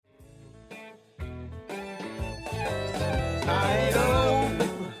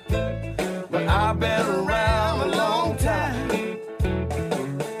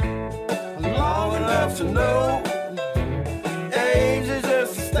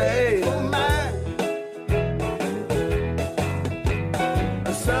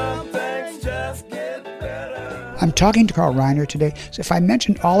I'm talking to Carl Reiner today, so if I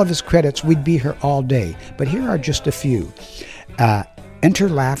mentioned all of his credits, we'd be here all day. But here are just a few. Enter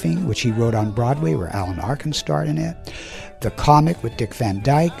Laughing, which he wrote on Broadway, where Alan Arkin starred in it. The Comic with Dick Van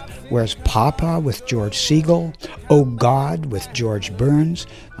Dyke. Where's Papa with George Segal. Oh God with George Burns.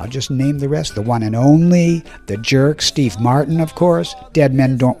 I'll just name the rest. The One and Only. The Jerk, Steve Martin, of course. Dead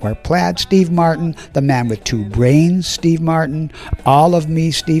Men Don't Wear Plaid, Steve Martin. The Man with Two Brains, Steve Martin. All of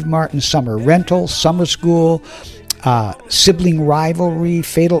Me, Steve Martin. Summer Rental, Summer School. Sibling Rivalry,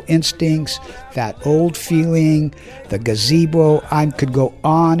 Fatal Instincts, That Old Feeling, The Gazebo. I could go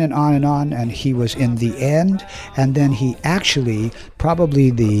on and on and on, and he was in The End. And then he actually,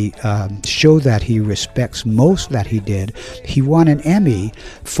 probably the show that he respects most that he did, he won an Emmy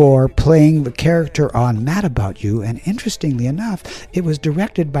for playing the character on Mad About You, and interestingly enough, it was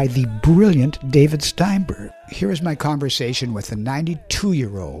directed by the brilliant David Steinberg. Here is my conversation with the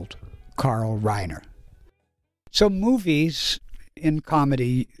 92-year-old Carl Reiner. So movies in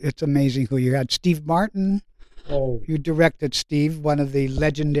comedy, it's amazing who you had. Steve Martin, you directed Steve, one of the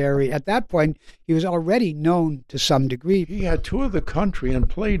legendary, at that point, he was already known to some degree. He had toured the country and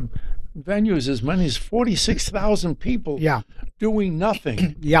played venues as many as 46,000 people doing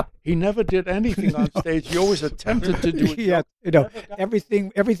nothing. Yep. He never did anything on stage. He always attempted to do it.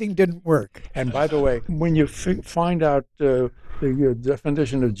 Everything didn't work. And by the way, when you find out the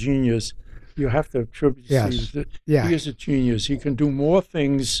definition of genius, you have to attribute Steve that he is a genius. He can do more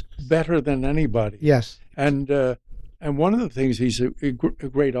things better than anybody. Yes. And one of the things, he's a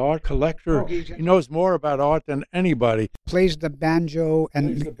great art collector. He knows more about art than anybody. Plays the banjo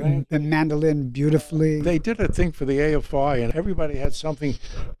and the mandolin beautifully. They did a thing for the AFI, and everybody had something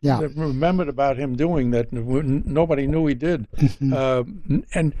that remembered about him doing that nobody knew he did.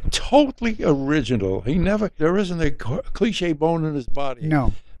 And totally original. There isn't a cliche bone in his body.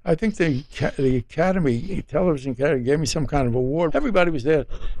 No. I think the Academy, Television Academy, gave me some kind of award. Everybody was there,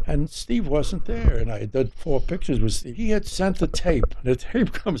 and Steve wasn't there. And I did 4 pictures with Steve. He had sent the tape. The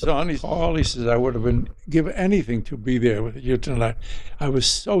tape comes on. He says, I would have give anything to be there with you tonight. I was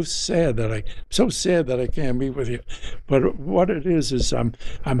so sad that I can't be with you. But what it is I'm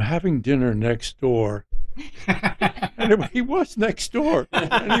having dinner next door. And he was next door,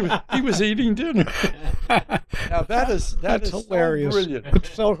 and he was eating dinner. Now that's hilarious. So brilliant.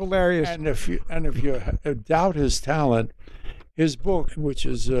 It's so hilarious. And if you doubt his talent, his book, which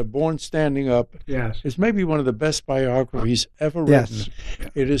is Born Standing Up, is maybe one of the best biographies ever written. Yes.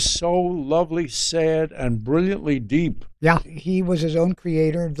 It is so lovely, sad, and brilliantly deep. Yeah, he was his own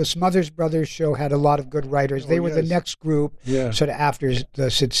creator. The Smothers Brothers show had a lot of good writers. They were the next group, sort of after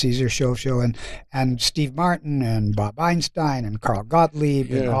the Sid Caesar show, and Steve Martin and Bob Einstein and Carl Gottlieb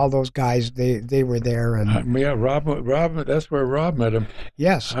and all those guys. They were there. And Rob. That's where Rob met him.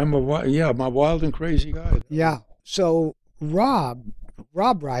 Yes, I'm my wild and crazy guy. Yeah. So Rob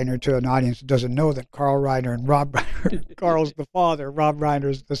Reiner, to an audience that doesn't know that Carl Reiner and Rob Reiner, Carl's the father, Rob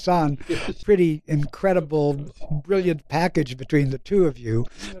Reiner's the son. Pretty incredible, brilliant package between the two of you.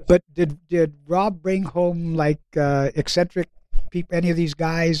 But did Rob bring home like eccentric people, any of these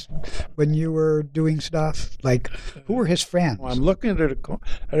guys, when you were doing stuff? Like, who were his friends? Well, I'm looking at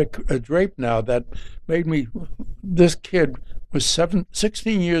a drape now that made me. This kid was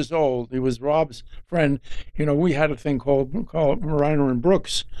 16 years old. He was Rob's friend. You know, we had a thing called Reiner and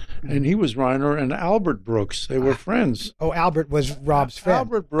Brooks, and he was Reiner and Albert Brooks. They were friends. Oh, Albert was Rob's friend.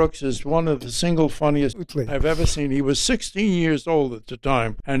 Albert Brooks is one of the single funniest I've ever seen. He was 16 years old at the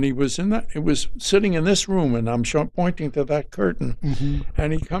time, and he was sitting in this room, and I'm pointing to that curtain,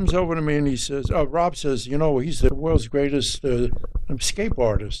 and he comes over to me and he says, Rob says, you know, he's the world's greatest escape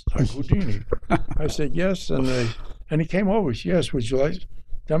artist, like Houdini. I said, yes, and he came over. Yes, would you like to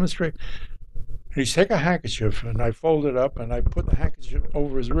demonstrate? And he said, take a handkerchief, and I fold it up, and I put the handkerchief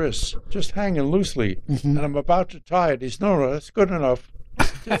over his wrists, just hanging loosely. And I'm about to tie it. He says, no, that's good enough.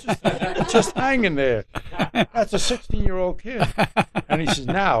 It's just hanging there. That's a 16-year-old kid. And he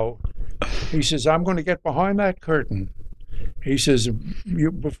says, I'm going to get behind that curtain. He says,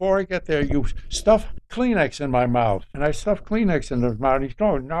 before I get there, you stuff Kleenex in my mouth. And I stuffed Kleenex in his mouth. He's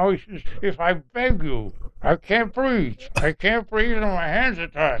going, no, he says, if I beg you, I can't breathe. I can't breathe and my hands are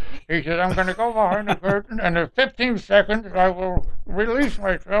tied. He says, I'm going to go behind the curtain, and in 15 seconds, I will release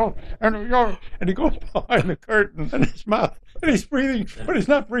myself. And he goes behind the curtain, and his mouth, and he's breathing, but he's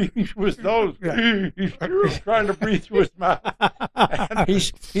not breathing through his nose. He's trying to breathe through his mouth. And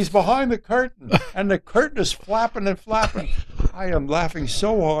he's behind the curtain, and the curtain is flapping and flapping. I am laughing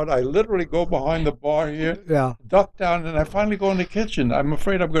so hard, I literally go behind the bar here, duck down, and I finally go in the kitchen. I'm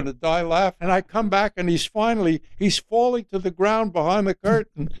afraid I'm going to die laughing. And I come back, and he's falling to the ground behind the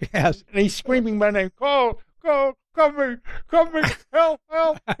curtain. Yes. And he's screaming my name, Carl, come me, help.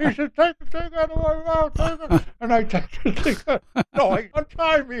 He said, take the thing out of my mouth. Take it. And I take the thing out. No,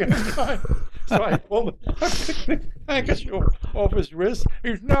 untie me. So I pulled the handkerchief off his wrist.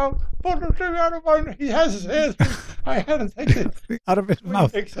 He's now pull the thing out of my. He has his hands. I had to take it out of his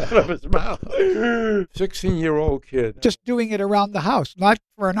mouth. Out of his mouth. 16-year-old kid. Just doing it around the house, not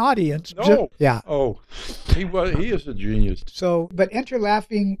for an audience. No. Yeah. Oh, he is a genius. So, but Enter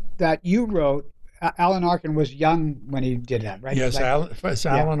Laughing that you wrote. Alan Arkin was young when he did that, right? Yes,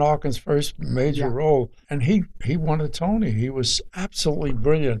 Alan Arkin's first major role, and he won a Tony. He was absolutely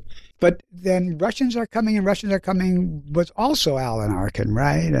brilliant. But then Russians Are Coming was also Alan Arkin,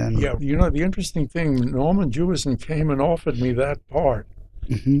 right? And yeah, the interesting thing, Norman Jewison came and offered me that part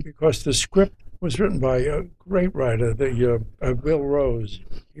because the script was written by a great writer, Will Rose.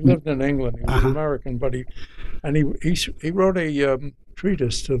 He lived in England. He was American, but he wrote a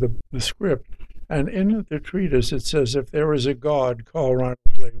treatise to the script. And in the treatise, it says, if there is a God, Carl Reiner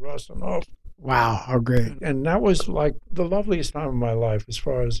played Rastinov. Wow, how great. And that was like the loveliest time of my life as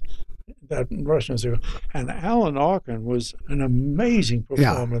far as that Russians are. And Alan Arkin was an amazing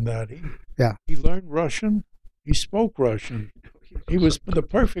performer in that. He learned Russian. He spoke Russian. He was the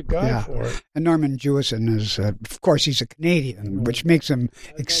perfect guy for it. And Norman Jewison is, of course, he's a Canadian, which makes him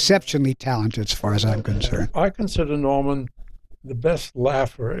exceptionally talented as far as I'm concerned. I consider Norman the best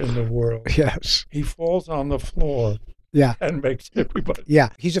laugher in the world. Yes. He falls on the floor. Yeah. And makes everybody. Yeah.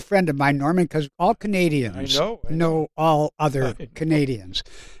 He's a friend of mine, Norman, because all Canadians know all other Canadians.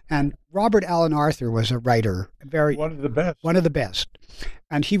 And Robert Allen Arthur was a writer. One of the best.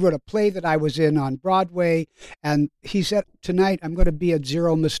 And he wrote a play that I was in on Broadway. And he said, tonight I'm going to be at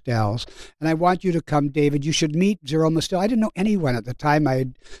Zero Mostel's. And I want you to come, David. You should meet Zero Mostel. I didn't know anyone at the time. I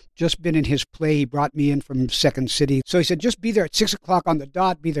had just been in his play. He brought me in from Second City. So he said, just be there at 6 o'clock on the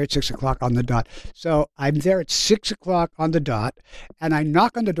dot. Be there at 6 o'clock on the dot. So I'm there at 6 o'clock on the dot. And I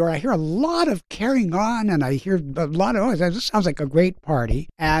knock on the door. I hear a lot of carrying on. And I hear a lot of, this sounds like a great party.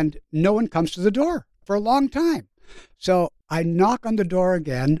 And no one comes to the door for a long time. So I knock on the door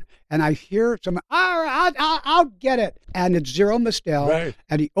again, and I hear someone, I'll get it. And it's Zero Mostel. Right.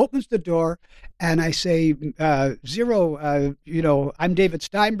 And he opens the door, and I say, Zero, I'm David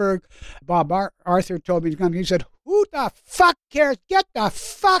Steinberg. Bob Arthur told me to come. He said, who the fuck cares? Get the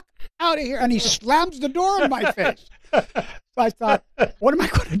fuck out of here. And he slams the door in my face. So I thought, what am I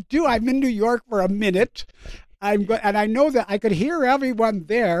going to do? I'm in New York for a minute. And I know that I could hear everyone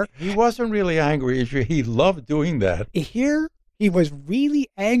there. He wasn't really angry. He loved doing that. Here, he was really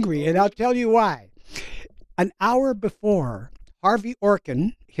angry, and I'll tell you why. An hour before, Harvey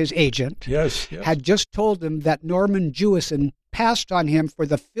Orkin, his agent, had just told him that Norman Jewison passed on him for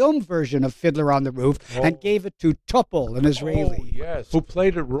the film version of Fiddler on the Roof and gave it to Topol, an Israeli. Oh, yes. Who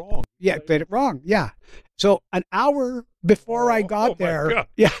played it wrong. Yeah, played it wrong, yeah. So an hour before I got there,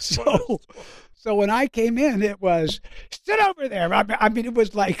 So when I came in, it was, sit over there. I mean, it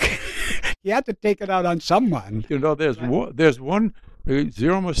was like, you had to take it out on someone. There's one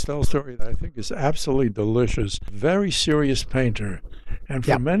Zero Mostel story that I think is absolutely delicious. Very serious painter. And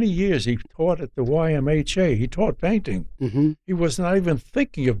for many years, he taught at the YMHA. He taught painting. Mm-hmm. He was not even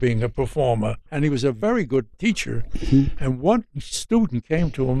thinking of being a performer. And he was a very good teacher. Mm-hmm. And one student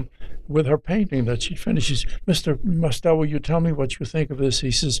came to him with her painting that she finished. She says, Mr. Mostel, will you tell me what you think of this? He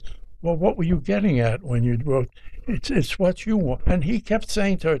says, well, what were you getting at when you wrote? It's what you want. And he kept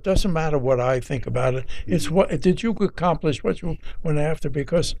saying to her, it doesn't matter what I think about it. It's what did you accomplish what you went after,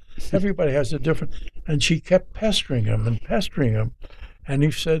 because everybody has a different. And she kept pestering him. And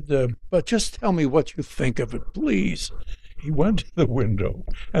he said, but just tell me what you think of it, please. He went to the window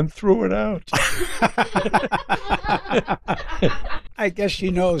and threw it out. I guess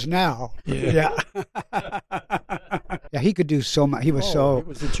she knows now. Yeah. Yeah, he could do so much. He was He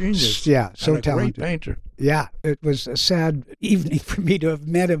was a genius. Yeah, so and a talented. Great painter. Yeah, it was a sad evening for me to have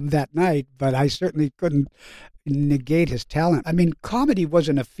met him that night, but I certainly couldn't negate his talent. I mean, comedy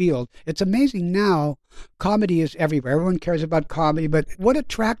wasn't a field. It's amazing now, comedy is everywhere. Everyone cares about comedy, but what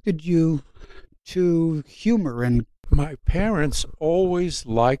attracted you to humor? And my parents always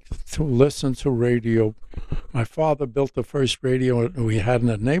liked to listen to radio. My father built the first radio we had in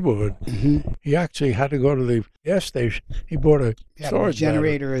the neighborhood. Mm-hmm. He actually had to go to the gas station. He bought a storage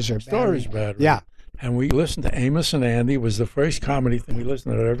generators battery. Or storage battery. Yeah. And we listened to Amos and Andy. It was the first comedy thing. We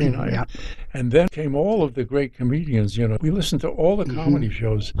listened to it every night. Yeah. And then came all of the great comedians, We listened to all the comedy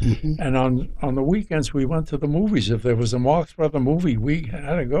shows. Mm-hmm. And on the weekends, we went to the movies. If there was a Marx Brother movie, we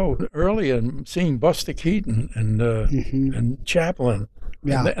had to go early and seeing Buster Keaton and Chaplin.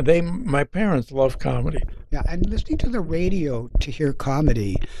 Yeah. And my parents loved comedy. Yeah, and listening to the radio to hear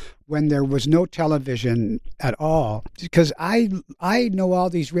comedy when there was no television at all, because I know all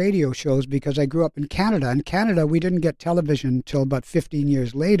these radio shows because I grew up in Canada. In Canada, we didn't get television until about 15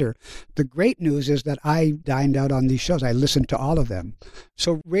 years later. The great news is that I dined out on these shows. I listened to all of them.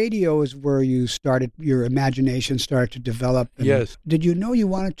 So radio is where you started, your imagination started to develop. Yes. Did you know you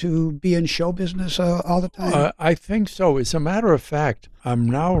wanted to be in show business all the time? I think so. As a matter of fact, I'm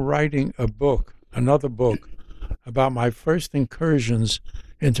now writing another book about my first incursions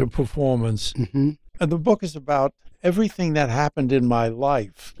into performance. Mm-hmm. And the book is about everything that happened in my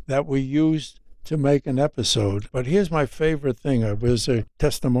life that we used to make an episode. But here's my favorite thing. There's a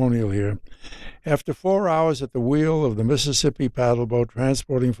testimonial here. After 4 hours at the wheel of the Mississippi paddleboat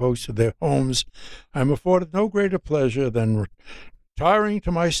transporting folks to their homes, I'm afforded no greater pleasure than retiring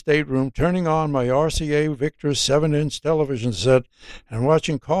to my stateroom, turning on my RCA Victor 7-inch television set, and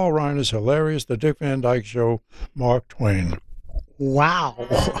watching Carl Reiner's hilarious The Dick Van Dyke Show, Mark Twain. Wow.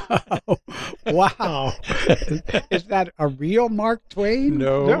 Wow. Is that a real Mark Twain?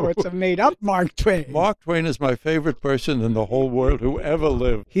 No, it's a made-up Mark Twain. Mark Twain is my favorite person in the whole world who ever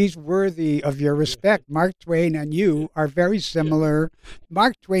lived. He's worthy of your respect. Mark Twain and you are very similar.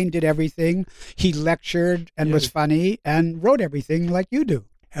 Mark Twain did everything. He lectured and was funny and wrote everything like you do.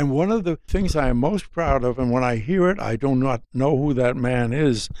 And one of the things I am most proud of, and when I hear it, I do not know who that man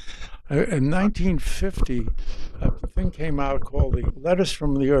is. In 1950, a thing came out called the Letters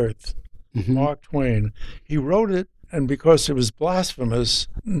from the Earth, Mark Twain. He wrote it, and because it was blasphemous,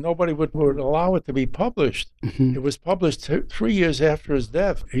 nobody would allow it to be published. It was published 3 years after his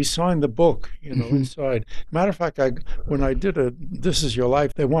death. He signed the book, inside. Matter of fact, when I did This Is Your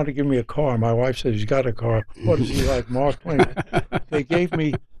Life, they wanted to give me a car. My wife said, he's got a car. What is he like, Mark Twain? They gave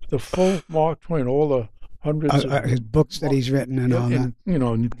me the full Mark Twain, all the hundreds of his books that he's written and all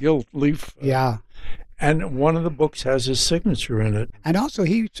that. Gilt leaf. Yeah. And one of the books has his signature in it. And also,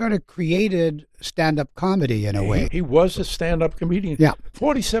 he sort of created stand-up comedy in a way. He was a stand-up comedian. Yeah.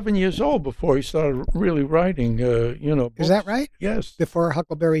 47 years old before he started really writing, books. Is that right? Yes. Before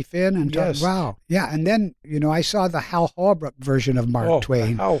Huckleberry Finn? And yes. Wow. Yeah, and then, I saw the Hal Holbrook version of Mark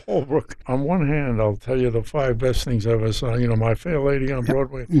Twain. Hal Holbrook. On one hand, I'll tell you the 5 best things I ever saw. My Fair Lady on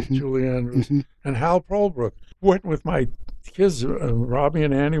Broadway, Julie Andrews, and Hal Holbrook. Went with my kids, Robbie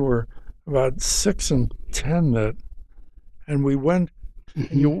and Annie were about 6 and 10 and we went,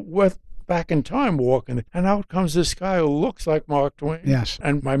 and you went back in time walking, and out comes this guy who looks like Mark Twain. Yes.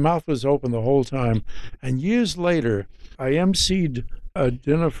 And my mouth was open the whole time. And years later, I emceed a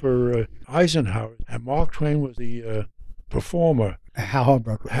dinner for Eisenhower, and Mark Twain was the performer. Hal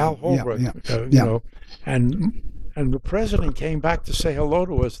Holbrook. Hal Holbrook, and the president came back to say hello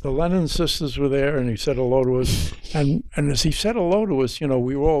to us. The Lennon sisters were there, and he said hello to us. And as he said hello to us,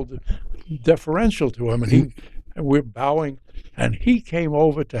 we were all deferential to him, and we're bowing. And he came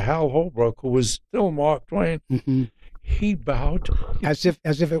over to Hal Holbrook, who was still Mark Twain. He bowed as if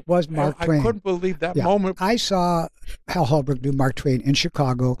it was Mark Twain. I couldn't believe that moment. I saw Hal Holbrook do Mark Twain in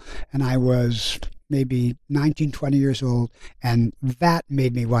Chicago, and I was maybe 19, 20 years old, and that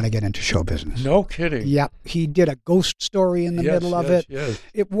made me want to get into show business. No kidding. Yep. He did a ghost story in the middle of it. Yes.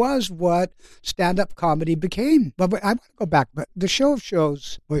 It was what stand-up comedy became. But I want to go back. But the show of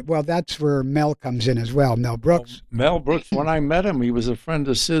shows, well, that's where Mel comes in as well, Mel Brooks. Mel Brooks, when I met him, he was a friend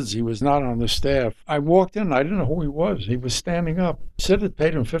of Sid's. He was not on the staff. I walked in, I didn't know who he was. He was standing up. Sid had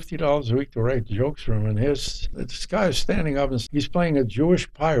paid him $50 a week to write jokes for him, and this guy is standing up, and he's playing a Jewish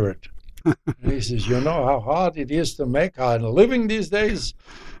pirate. And he says, how hard it is to make a living these days?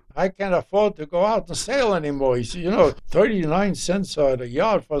 I can't afford to go out and sail anymore. He said, 39 cents a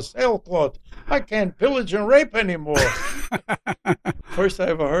yard for sailcloth. I can't pillage and rape anymore. First I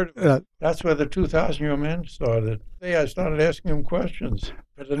ever heard of it. That's where the 2,000-year man started. I started asking him questions.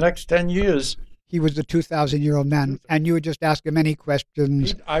 For the next 10 years, he was the 2,000-year-old man, and you would just ask him any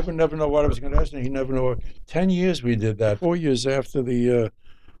questions. I would never know what I was going to ask him. He never knew. 10 years we did that. 4 years after the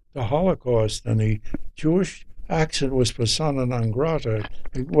Holocaust, and the Jewish accent was persona non grata.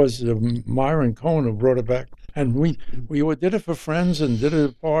 It was Myron Cohen who brought it back. And we did it for friends and did it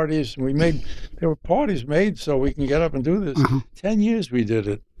at parties. And there were parties made so we can get up and do this. 10 years we did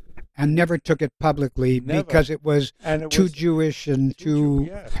it. And never took it publicly because it was too Jewish and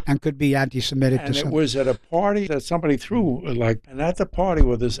and could be anti-Semitic. And it was at a party that somebody threw, and at the party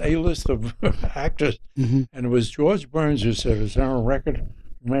with this A-list of actors, and it was George Burns who said, "Is there a record?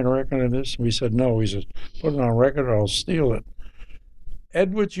 You made a record of this?" And we said, "No." He says, "Put it on record or I'll steal it."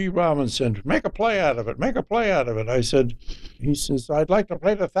 Edward G. Robinson, make a play out of it. Make a play out of it. He says, "I'd like to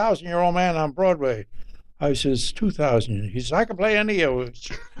play the 1,000-year-old man on Broadway." I says, 2,000. He says, I can play any of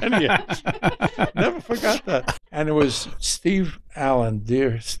it. Never forgot that. And it was Steve Allen,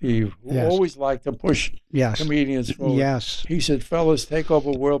 dear Steve, who always liked to push comedians forward. Yes. He said, fellas, take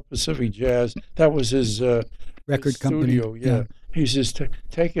over World Pacific Jazz. That was his record studio, company. yeah. He says,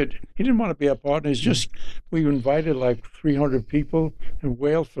 take it. He didn't want to be a partner. It's just, we invited like 300 people and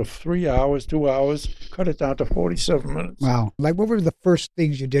wailed for 3 hours, 2 hours, cut it down to 47 minutes. Wow. Like, what were the first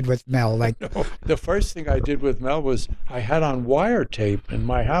things you did with Mel? Like, no, the first thing I did with Mel was I had on wire tape in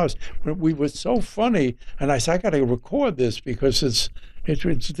my house. We were so funny, and I said, I got to record this because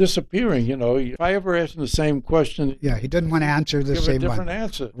it's disappearing, you know. If I ever ask him the same question, he didn't want to answer the same one. Give a different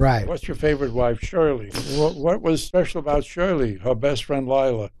answer. Right. What's your favorite wife? Shirley. What was special about Shirley? Her best friend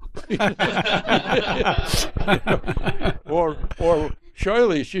Lila. Or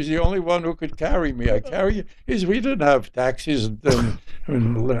Shirley, she's the only one who could carry me. I carry you. We didn't have taxis, and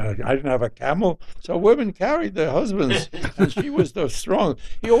I didn't have a camel, so women carried their husbands, and she was the strong.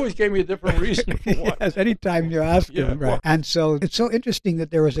 He always gave me a different reason for why. Yes, anytime you ask him, right? And so it's so interesting that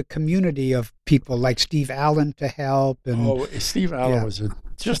there was a community of people like Steve Allen to help. And Steve Allen was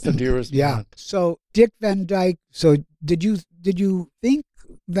just the dearest man. So Dick Van Dyke. So did you think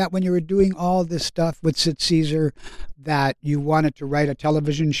that when you were doing all this stuff with Sid Caesar that you wanted to write a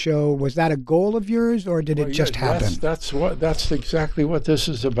television show? Was that a goal of yours, or did it just happen? That's exactly what this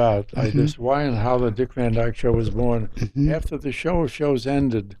is about. This why and how the Dick Van Dyke Show was born. After the shows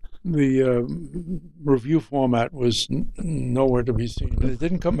ended, the review format was nowhere to be seen. It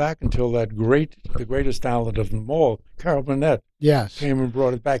didn't come back until the greatest talent of them all, Carl Burnett, came and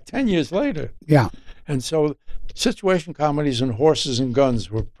brought it back 10 years later. Yeah. And so situation comedies and horses and guns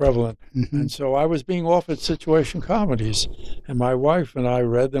were prevalent. And so I was being offered situation comedies, and my wife and I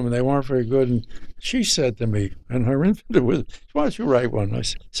read them, and they weren't very good. And she said to me, and her infant was, why don't you write one?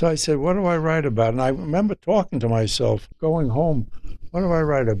 So I said, what do I write about? And I remember talking to myself, going home, what do I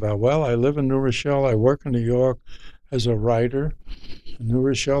write about? Well, I live in New Rochelle. I work in New York as a writer. In New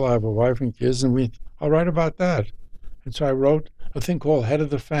Rochelle, I have a wife and kids, and I'll write about that. And so I wrote a thing called Head of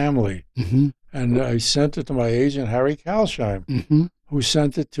the Family. And I sent it to my agent, Harry Kalsheim, who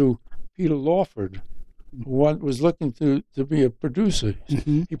sent it to Peter Lawford, who was looking to be a producer.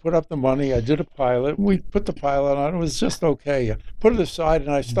 He put up the money. I did a pilot. We put the pilot on. It was just okay. I put it aside,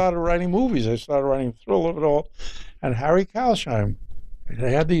 and I started writing movies. I started writing Thrill of It All. And Harry Kalsheim,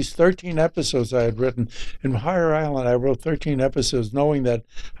 they had these 13 episodes I had written. In Higher Island, I wrote 13 episodes, knowing that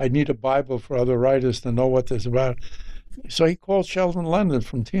I'd need a Bible for other writers to know what this is about. So he called Sheldon Lennon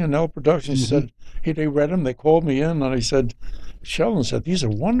from TNL Productions. He said, they read them. They called me in, and Sheldon said, these are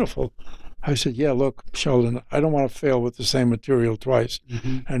wonderful. I said, yeah, look, Sheldon, I don't want to fail with the same material twice.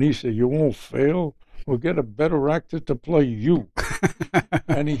 And he said, you won't fail? We'll get a better actor to play you.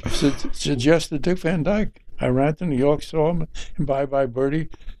 And he suggested Dick Van Dyke. I ran to New York, saw him in Bye Bye Birdie,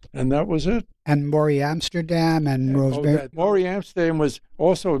 and that was it. And Maury Amsterdam and Rosemary. Maury Amsterdam was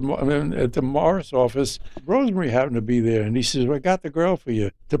also at the Morris office. Rosemary happened to be there, and he says, I got the girl for you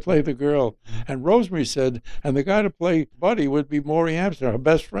to play the girl. And Rosemary said, and the guy to play Buddy would be Maury Amsterdam, her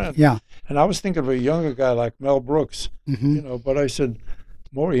best friend. Yeah. And I was thinking of a younger guy like Mel Brooks, but I said,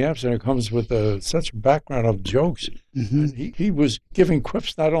 Maury Amsterdam comes with such a background of jokes. And he was giving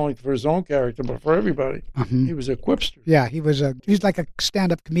quips not only for his own character, but for everybody. He was a quipster. Yeah, he's like a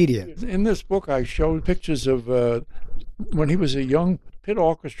stand-up comedian. In this book, I showed pictures of when he was a young pit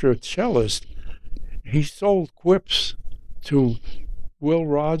orchestra cellist. He sold quips to Will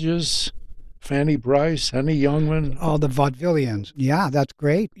Rogers, Fanny Bryce, Henny Youngman. All the vaudevillians. Yeah, that's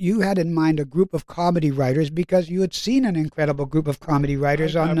great. You had in mind a group of comedy writers because you had seen an incredible group of comedy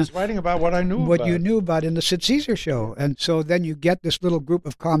writers I was writing about what I knew about. What you knew about in the Sid Caesar Show. And so then you get this little group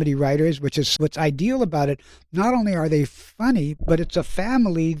of comedy writers, which is what's ideal about it. Not only are they funny, but it's a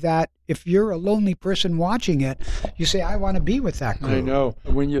family that if you're a lonely person watching it, you say, I want to be with that group. I know.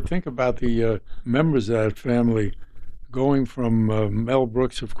 When you think about the members of that family, going from Mel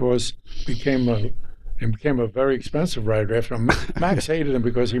Brooks, of course, became a very expensive writer. After Max hated him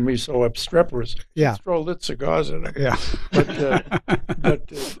because he was so obstreperous. Yeah. He'd throw lit cigars at him. Yeah.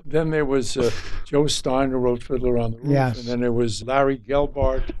 But then there was Joe Stein, who wrote Fiddler on the Roof. Yes. And then there was Larry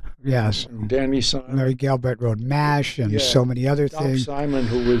Gelbart. Yes. And Danny Simon. Larry Gelbart wrote MASH and so many other things. Simon,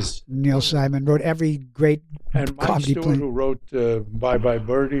 who was... Neil Simon wrote every great and Mike comedy Stewart, who wrote Bye Bye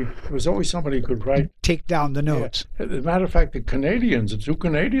Birdie. There was always somebody who could write. Take down the notes. Yeah. As a matter of fact, the two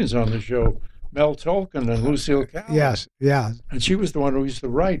Canadians on the show Mel Tolkien and Lucille Callan. Yes, yeah. And she was the one who used to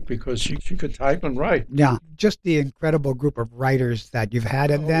write because she could type and write. Yeah, just the incredible group of writers that you've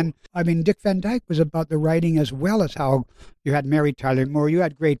had. And then, I mean, Dick Van Dyke was about the writing as well as how you had Mary Tyler Moore. You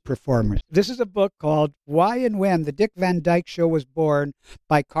had great performers. This is a book called Why and When the Dick Van Dyke Show Was Born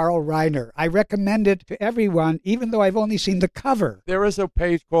by Carl Reiner. I recommend it to everyone, even though I've only seen the cover. There is a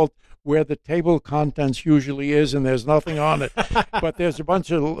page called Where the Table of Contents Usually Is, and there's nothing on it. But there's a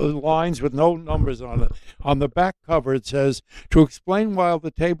bunch of lines with no numbers on it. On the back cover, it says, to explain why the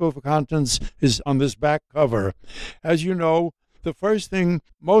table of contents is on this back cover. As you know, the first thing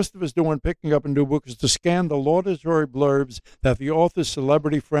most of us do when picking up a new book is to scan the laudatory blurbs that the author's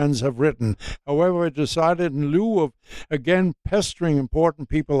celebrity friends have written. However, I decided in lieu of, again, pestering important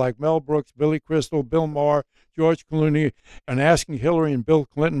people like Mel Brooks, Billy Crystal, Bill Maher, George Clooney, and asking Hillary and Bill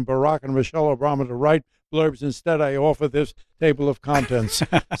Clinton, Barack and Michelle Obama to write blurbs, instead I offer this table of contents.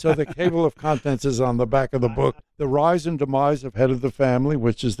 So the table of contents is on the back of the book. The Rise and Demise of Head of the Family,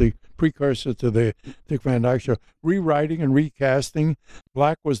 which is the precursor to the Dick Van Dyke Show. Rewriting and recasting.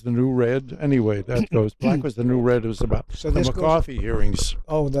 Black was the new red. Anyway, that goes. Black was the new red. It was about the McCarthy hearings.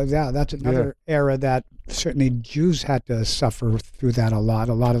 Oh, that's another era that certainly Jews had to suffer through that a lot.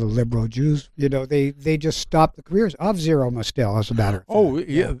 A lot of the liberal Jews, they just stopped the careers of Zero Mostel, as a matter of fact. Oh,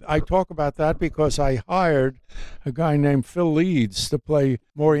 yeah. I talk about that because I hired a guy named Phil Leeds to play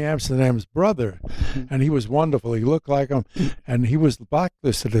Maury Amsterdam's brother, and he was wonderful. He looked like him, and he was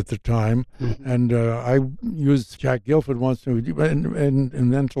blacklisted at the time, and I used Jack Guilford once in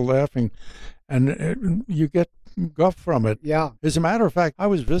mental laughing, and you get guff from it. Yeah. As a matter of fact, I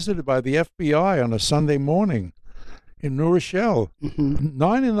was visited by the FBI on a Sunday morning in New Rochelle,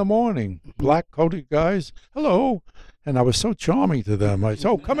 9 a.m, black-coated guys. Hello. And I was so charming to them. I said,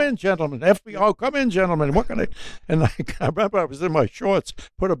 "Oh, come in, gentlemen. FBI, come in, gentlemen. What can I?" And I remember I was in my shorts,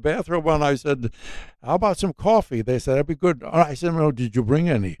 put a bathrobe on. I said, "How about some coffee?" They said, "That'd be good." I said, "No, did you bring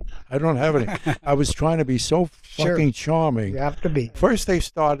any?" "I don't have any." I was trying to be so fucking charming. You have to be. First, they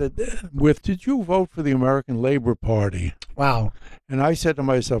started with, "Did you vote for the American Labor Party?" Wow. And I said to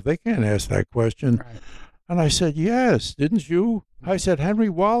myself, they can't ask that question. Right. And I said, "Yes, didn't you?" I said, "Henry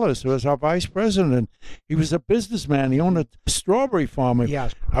Wallace was our vice president. He was a businessman. He owned a strawberry farm.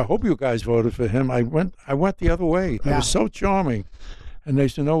 Yes. I hope you guys voted for him." I went the other way. Yeah. I was so charming. And they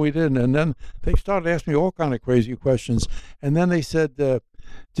said, "No, we didn't." And then they started asking me all kind of crazy questions. And then they said,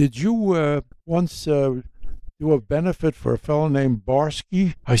 "Did you once do a benefit for a fellow named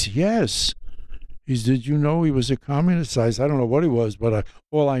Barsky?" I said, "Yes." He said, "Did you know he was a communist?" I said, "I don't know what he was, but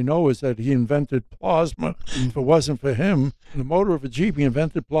all I know is that he invented plasma. If it wasn't for him, the motor of a Jeep, he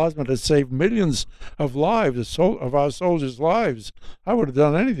invented plasma that saved millions of lives, of our soldiers' lives. I would have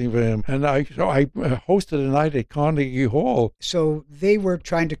done anything for him." And I hosted a night at Carnegie Hall. So they were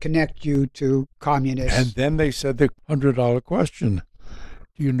trying to connect you to communists. And then they said the $100 question,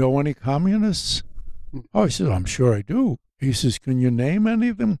 "Do you know any communists?" Oh, I said, "I'm sure I do." He says, "Can you name any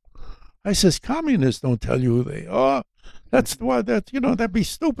of them?" I says, "Communists don't tell you who they are. That's why that'd be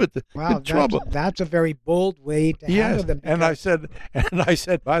stupid. Wow, trouble." That's a very bold way to handle them. And I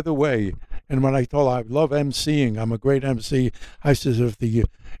said, by the way, and when I told her I love emceeing, I'm a great MC. I says, if the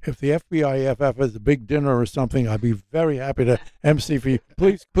FBIFF has a big dinner or something, I'd be very happy to MC for you.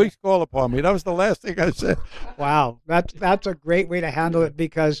 Please call upon me. That was the last thing I said. Wow, that's a great way to handle it,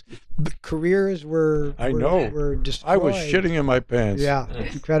 because careers were destroyed. I was shitting in my pants. Yeah,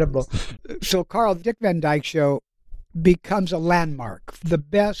 incredible. So, Carl, Dick Van Dyke Show becomes a landmark, the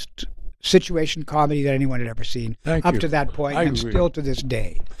best situation comedy that anyone had ever seen up to that point, and still to this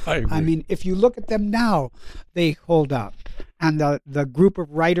day. I agree. I mean, if you look at them now, they hold up. And the group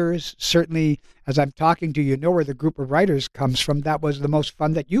of writers, certainly, as I'm talking to you, know where the group of writers comes from. That was the most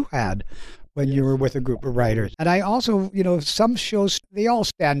fun that you had when you were with a group of writers. And I also, some shows, they all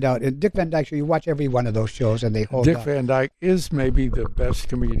stand out. And Dick Van Dyke Show, you watch every one of those shows and they hold up. Dick Van Dyke is maybe the best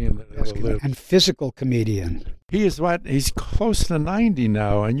comedian that ever lived. And physical comedian. He is he's close to 90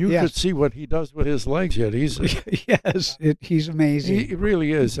 now, and you could see what he does with his legs yet. He's he's amazing. He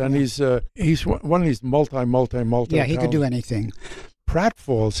really is, and he's one of these multi. Yeah, he could do anything.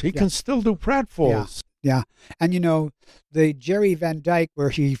 Pratfalls. He can still do pratfalls. Yeah. And the Jerry Van Dyke, where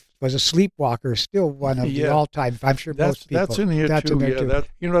he was a sleepwalker, still one of the all-time. I'm sure most people. That's in here too.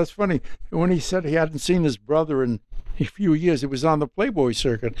 That's funny. When he said he hadn't seen his brother in a few years, it was on the Playboy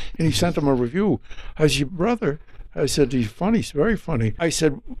circuit, and he sent him a review. I said, "Your brother?" I said, "He's funny. He's very funny." I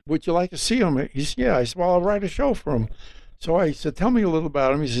said, "Would you like to see him?" He said, "Yeah." I said, "Well, I'll write a show for him." So I said, tell me a little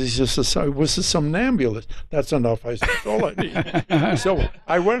about him. He says, he was a somnambulist. That's enough. I said, that's all I need. So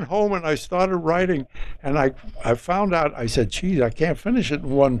I went home and I started writing, and I found out, I said, geez, I can't finish it in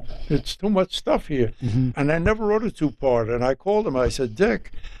one. It's too much stuff here. And I never wrote a two-part. And I called him. I said,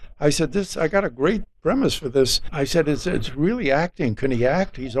 Dick, I said, I got a great premise for this. I said, it's really acting. Can he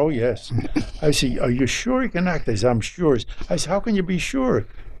act? He's, oh, yes. I said, are you sure he can act? He said, I'm sure. I said, how can you be sure?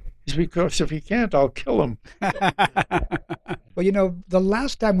 It's because if he can't, I'll kill him. Well, you know, the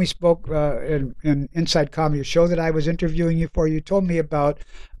last time we spoke in Inside Comedy, a show that I was interviewing you for, you told me about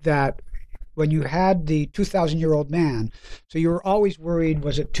that when you had the 2,000-year-old man. So you were always worried,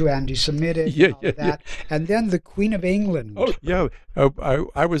 was it too anti-Semitic? Yeah. And then the Queen of England. Oh, yeah.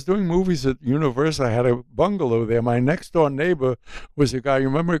 I was doing movies at Universal. I had a bungalow there. My next-door neighbor was a guy. You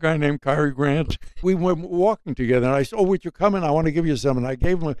remember a guy named Cary Grant? We were walking together, and I said, oh, would you come in? I want to give you something. I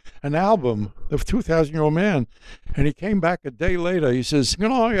gave him an album, The 2,000-Year-Old Man, and he came back a day later. He says, you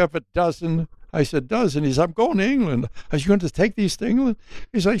know, I have a dozen. I said, dozen. He said, I'm going to England. Are you going to take these to England?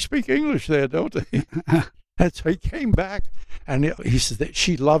 He said, I speak English there, don't I? And so he came back, and he said,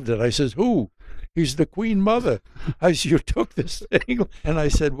 she loved it. I said, who? He's the Queen Mother. I said, you took this to England? And I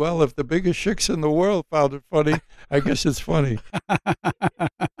said, well, if the biggest chicks in the world found it funny, I guess it's funny.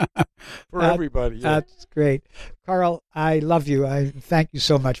 For everybody. Yeah. That's great. Carl, I love you. I thank you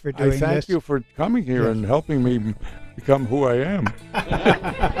so much for doing this. I thank you for coming here and helping me become who I am.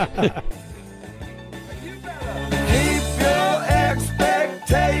 Keep your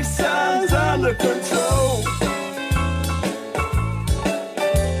expectations under control.